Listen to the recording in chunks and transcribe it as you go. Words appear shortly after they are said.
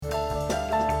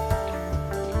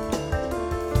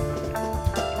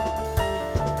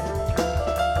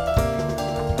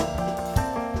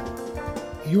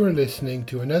You are listening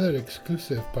to another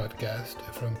exclusive podcast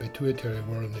from Pituitary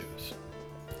World News.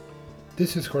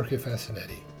 This is Jorge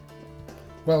Fascinetti.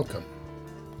 Welcome.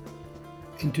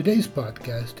 In today's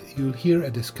podcast, you'll hear a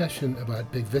discussion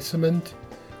about Pegvisomant,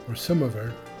 or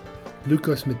Sumovert,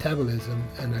 glucose metabolism,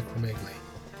 and acromegaly,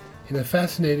 in a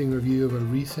fascinating review of a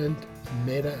recent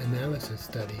meta-analysis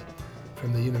study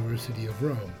from the University of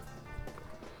Rome.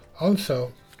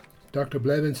 Also, Dr.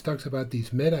 Blevins talks about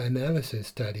these meta-analysis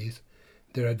studies,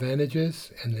 their advantages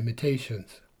and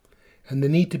limitations, and the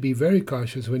need to be very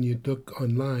cautious when you look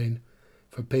online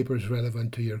for papers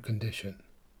relevant to your condition.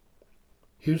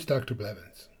 Here's Dr.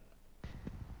 Blevins.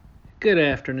 Good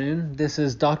afternoon. This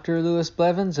is Dr. Louis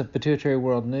Blevins of Pituitary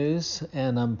World News,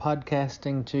 and I'm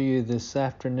podcasting to you this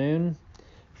afternoon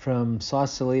from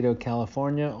Sausalito,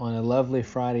 California on a lovely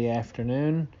Friday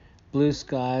afternoon. Blue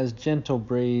skies, gentle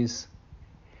breeze,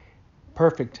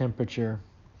 perfect temperature.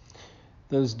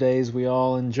 Those days we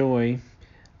all enjoy.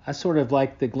 I sort of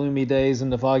like the gloomy days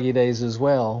and the foggy days as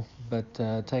well, but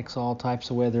it takes all types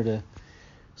of weather to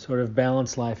sort of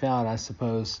balance life out, I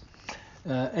suppose.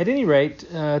 At any rate,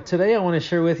 today I want to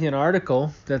share with you an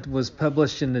article that was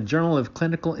published in the Journal of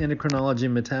Clinical Endocrinology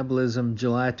and Metabolism,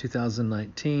 July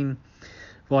 2019,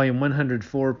 volume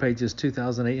 104, pages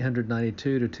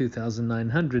 2892 to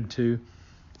 2902.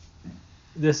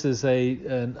 This is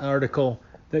an article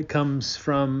that comes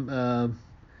from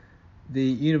the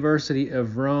University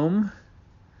of Rome,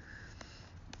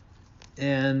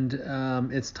 and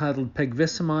it's titled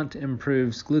Pegvisomant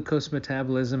Improves Glucose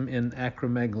Metabolism in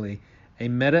Acromegaly, a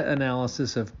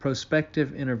meta-analysis of prospective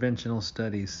interventional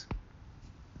studies.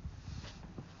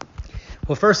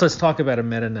 Well, first let's talk about a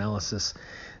meta-analysis.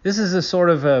 This is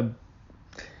I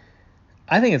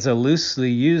think it's a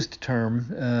loosely used term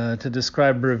to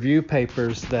describe review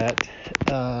papers that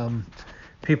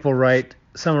people write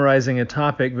summarizing a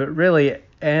topic, but really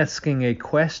asking a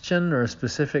question or a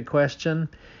specific question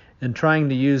and trying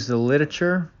to use the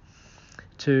literature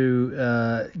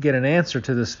to get an answer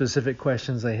to the specific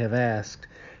questions they have asked.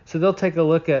 So they'll take a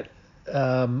look at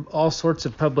all sorts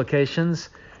of publications,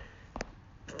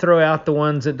 throw out the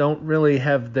ones that don't really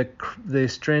have the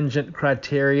stringent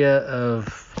criteria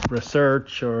of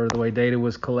research or the way data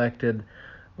was collected,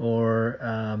 or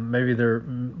maybe they're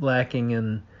lacking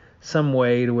in some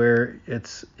way to where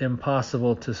it's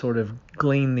impossible to sort of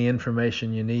glean the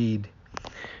information you need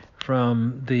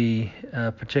from the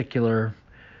particular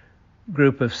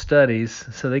group of studies.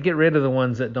 So they get rid of the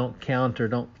ones that don't count or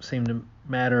don't seem to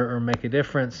matter or make a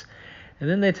difference. And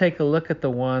then they take a look at the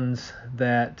ones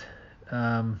that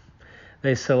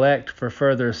they select for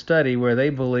further study where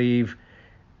they believe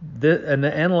and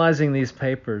analyzing these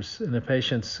papers and the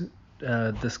patients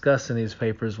discussing these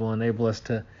papers will enable us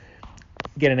to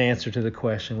get an answer to the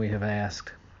question we have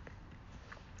asked.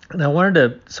 And I wanted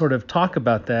to sort of talk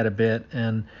about that a bit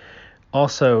and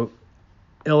also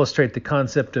illustrate the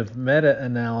concept of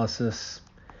meta-analysis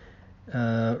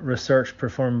research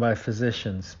performed by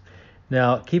physicians.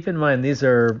 Now, keep in mind, these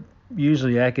are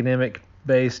usually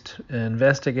academic-based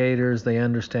investigators. They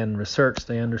understand research.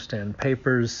 They understand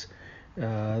papers.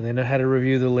 They know how to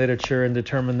review the literature and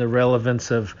determine the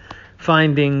relevance of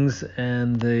findings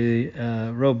and the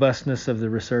robustness of the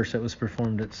research that was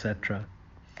performed, etc.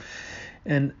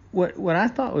 And what I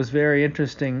thought was very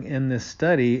interesting in this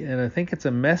study, and I think it's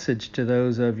a message to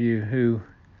those of you who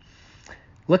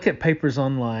look at papers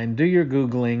online, do your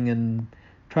Googling, and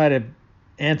try to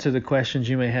answer the questions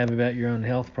you may have about your own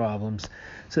health problems.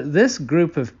 So this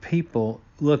group of people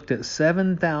looked at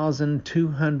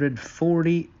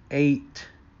 7,248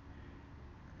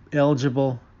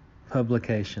 eligible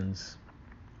publications,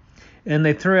 and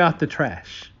they threw out the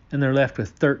trash, and they're left with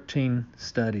 13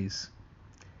 studies.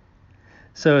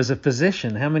 So as a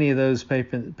physician, how many of those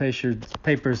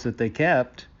papers that they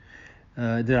kept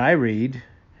did I read?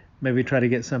 Maybe try to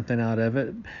get something out of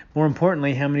it. More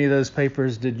importantly, how many of those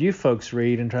papers did you folks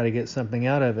read and try to get something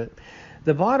out of it?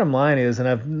 The bottom line is, and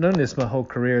I've known this my whole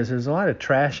career, is there's a lot of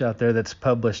trash out there that's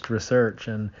published research,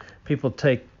 and people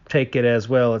take it as,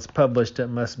 well, it's published, it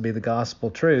must be the gospel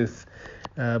truth,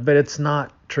 but it's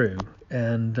not true.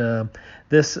 And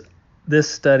this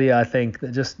study, I think,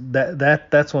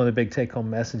 that's one of the big take-home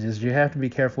messages. You have to be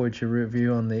careful what you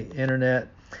review on the internet.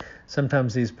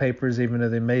 Sometimes these papers, even though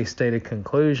they may state a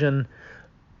conclusion,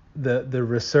 the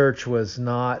research was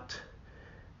not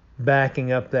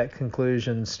backing up that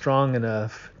conclusion strong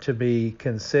enough to be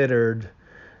considered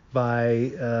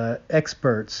by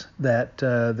experts that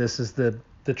this is the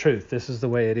truth, this is the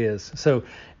way it is. So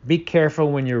be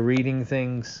careful when you're reading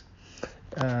things.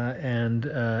 And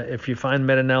if you find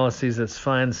meta-analyses, that's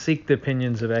fine. Seek the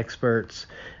opinions of experts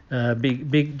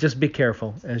Just be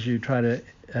careful as you try to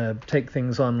take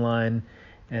things online,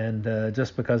 and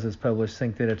just because it's published,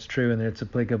 think that it's true and that it's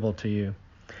applicable to you.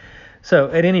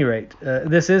 So at any rate,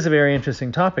 this is a very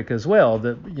interesting topic as well,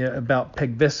 about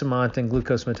Pegvisomant and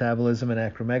glucose metabolism and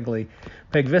acromegaly.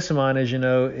 Pegvisomant, as you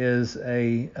know, is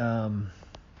a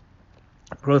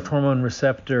growth hormone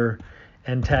receptor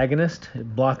antagonist.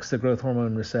 It blocks the growth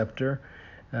hormone receptor.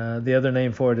 The other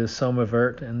name for it is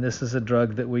Somavert, and this is a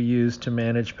drug that we use to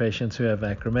manage patients who have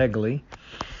acromegaly.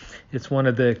 It's one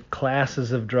of the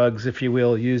classes of drugs, if you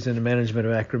will, used in the management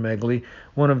of acromegaly.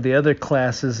 One of the other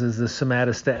classes is the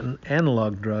somatostatin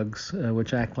analog drugs,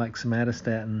 which act like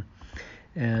somatostatin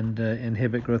and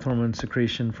inhibit growth hormone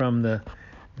secretion from the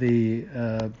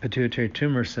pituitary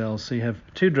tumor cells. So you have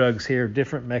two drugs here,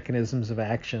 different mechanisms of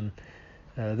action.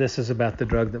 This is about the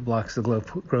drug that blocks the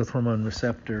growth hormone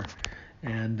receptor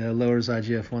and lowers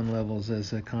IGF-1 levels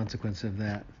as a consequence of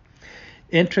that.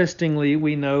 Interestingly,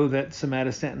 we know that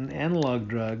somatostatin analog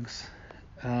drugs,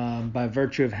 by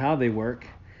virtue of how they work,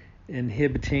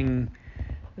 inhibiting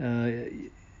in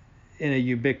a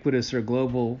ubiquitous or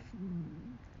global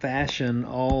fashion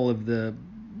all of the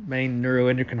main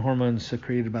neuroendocrine hormones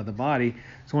secreted by the body.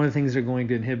 So one of the things they're going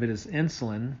to inhibit is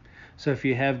insulin. So if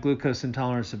you have glucose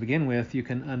intolerance to begin with, you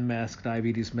can unmask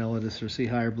diabetes mellitus or see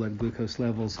higher blood glucose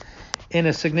levels in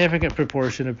a significant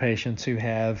proportion of patients who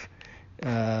have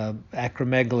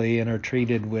acromegaly and are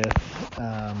treated with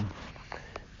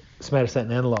somatostatin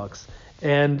analogs.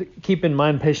 And keep in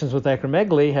mind, patients with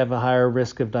acromegaly have a higher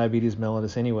risk of diabetes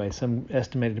mellitus anyway. Some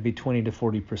estimate it to be 20 to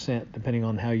 40%, depending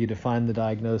on how you define the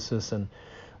diagnosis and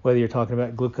whether you're talking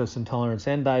about glucose intolerance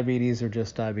and diabetes or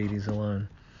just diabetes alone.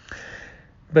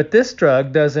 But this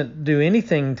drug doesn't do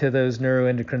anything to those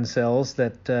neuroendocrine cells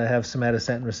that have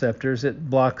somatostatin receptors. It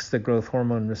blocks the growth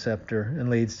hormone receptor and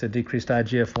leads to decreased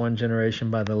IGF-1 generation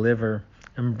by the liver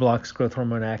and blocks growth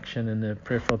hormone action in the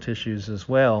peripheral tissues as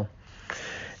well.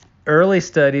 Early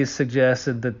studies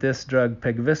suggested that this drug,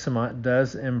 Pegvisomant,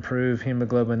 does improve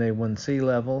hemoglobin A1C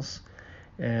levels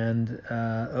and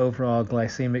overall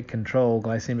glycemic control,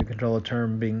 a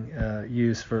term being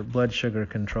used for blood sugar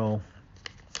control.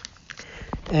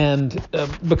 And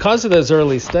because of those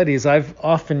early studies, I've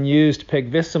often used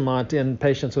Pegvisomant in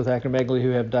patients with acromegaly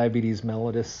who have diabetes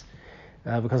mellitus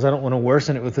because I don't want to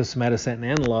worsen it with a somatostatin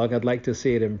analog. I'd like to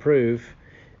see it improve.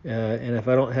 And if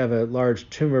I don't have a large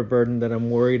tumor burden that I'm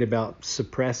worried about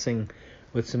suppressing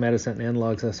with somatostatin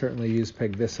analogs, I certainly use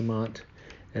Pegvisomant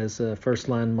as a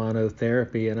first-line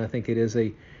monotherapy. And I think it is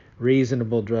a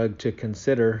reasonable drug to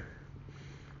consider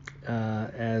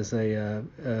as a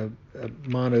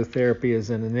monotherapy as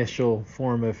an initial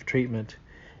form of treatment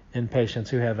in patients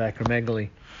who have acromegaly.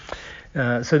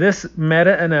 So this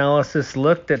meta-analysis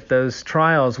looked at those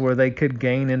trials where they could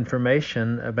gain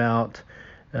information about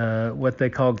what they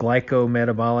call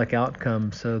glycometabolic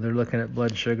outcomes. So they're looking at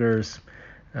blood sugars,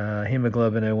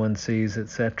 hemoglobin A1Cs, et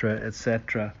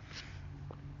cetera.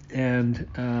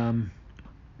 And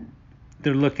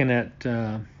they're looking at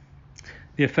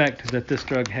the effect that this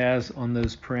drug has on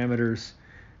those parameters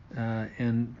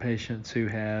in patients who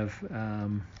have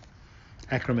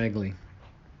acromegaly.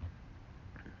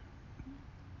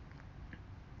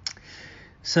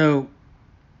 So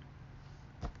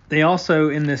they also,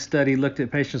 in this study, looked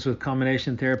at patients with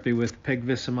combination therapy with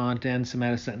Pegvisomant and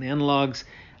somatostatin analogs.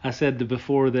 I said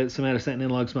before that somatostatin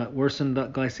analogs might worsen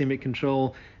glycemic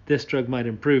control. This drug might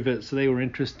improve it. So they were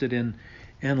interested in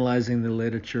analyzing the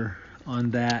literature on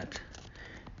that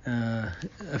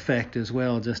effect as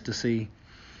well, just to see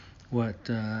what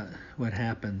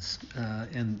happens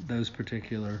in those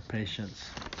particular patients.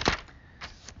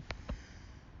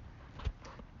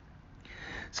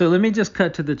 So let me just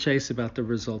cut to the chase about the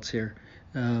results here.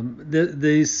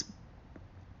 These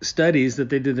studies that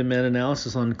they did a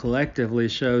meta-analysis on collectively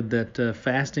showed that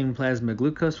fasting plasma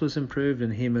glucose was improved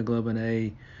and hemoglobin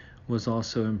A was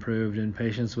also improved in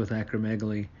patients with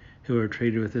acromegaly who were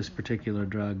treated with this particular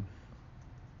drug.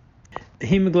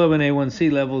 Hemoglobin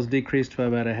A1C levels decreased by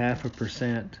about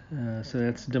 0.5%, so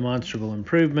that's demonstrable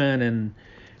improvement and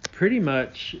pretty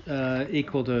much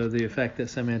equal to the effect that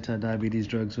some anti-diabetes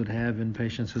drugs would have in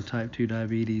patients with type 2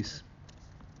 diabetes.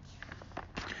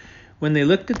 When they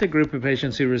looked at the group of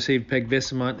patients who received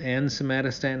Pegvisomant and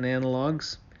somatostatin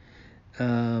analogs,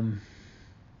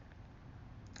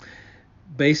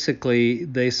 basically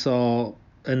they saw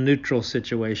a neutral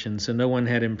situation, so no one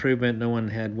had improvement, no one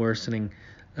had worsening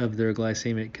of their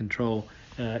glycemic control,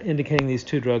 indicating these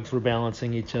two drugs were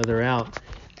balancing each other out.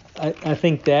 I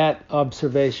think that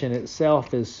observation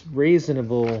itself is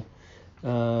reasonable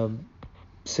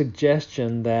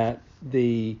suggestion that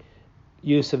the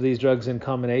use of these drugs in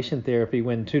combination therapy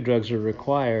when 2 drugs are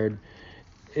required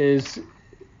is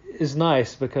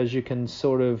nice, because you can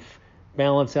sort of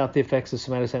balance out the effects of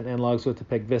somatostatin analogs with the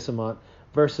Pegvisomant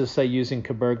versus, say, using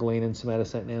cabergoline and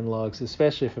somatostatin analogs,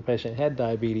 especially if a patient had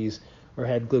diabetes or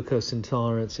had glucose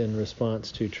intolerance in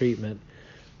response to treatment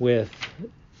with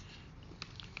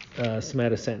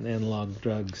somatostatin analog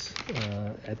drugs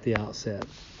at the outset.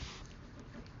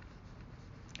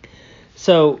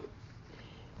 So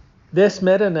this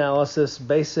meta-analysis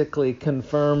basically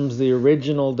confirms the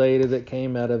original data that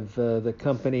came out of the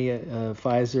company,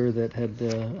 Pfizer, that had,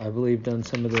 I believe, done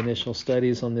some of the initial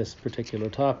studies on this particular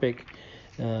topic.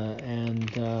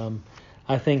 And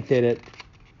I think that it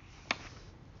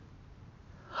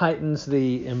heightens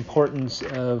the importance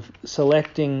of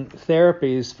selecting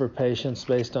therapies for patients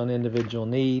based on individual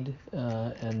need,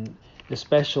 and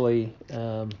especially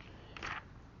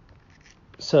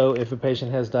so if a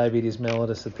patient has diabetes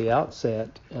mellitus at the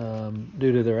outset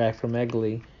due to their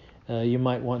acromegaly, you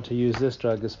might want to use this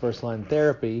drug as first-line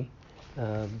therapy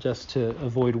just to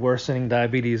avoid worsening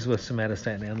diabetes with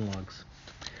somatostatin analogs.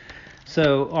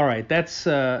 So, all right, that's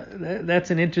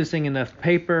an interesting enough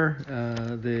paper.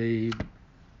 The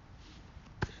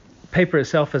paper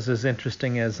itself is as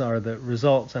interesting as are the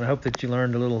results, and I hope that you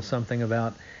learned a little something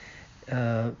about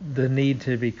the need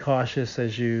to be cautious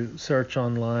as you search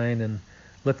online and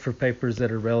look for papers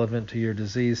that are relevant to your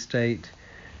disease state.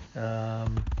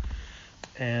 And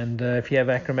if you have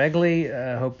acromegaly,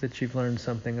 I hope that you've learned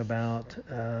something about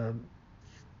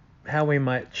how we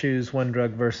might choose one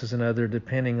drug versus another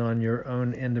depending on your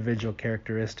own individual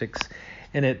characteristics.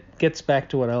 And it gets back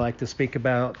to what I like to speak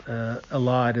about a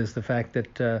lot, is the fact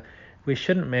that we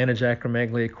shouldn't manage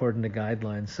acromegaly according to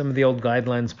guidelines. Some of the old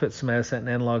guidelines put somatostatin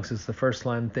analogs as the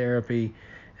first-line therapy,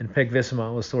 and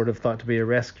Pegvisomant was sort of thought to be a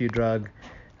rescue drug.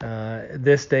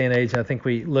 This day and age, I think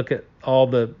we look at all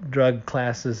the drug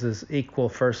classes as equal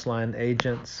first-line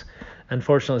agents.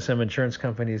 Unfortunately, some insurance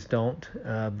companies don't,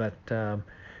 but to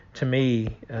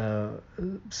me,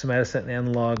 somatostatin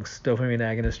analogs, dopamine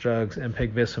agonist drugs, and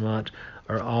Pegvisomant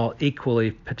are all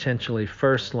equally potentially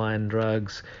first-line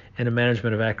drugs in a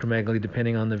management of acromegaly,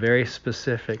 depending on the very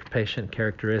specific patient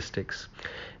characteristics.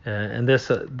 And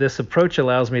this approach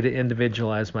allows me to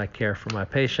individualize my care for my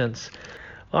patients.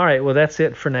 All right, well, that's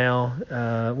it for now.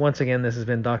 Once again, this has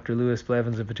been Dr. Lewis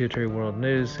Blevins of Pituitary World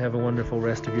News. Have a wonderful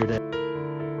rest of your day.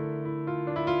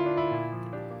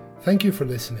 Thank you for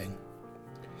listening.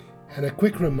 And a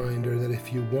quick reminder that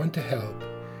if you want to help,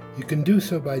 you can do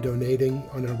so by donating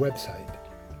on our website.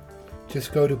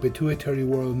 Just go to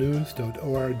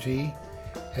pituitaryworldnews.org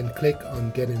and click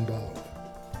on Get Involved.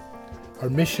 Our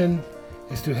mission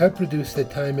is to help reduce the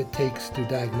time it takes to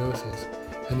diagnosis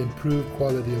and improve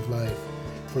quality of life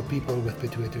for people with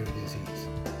pituitary disease.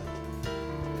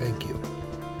 Thank you.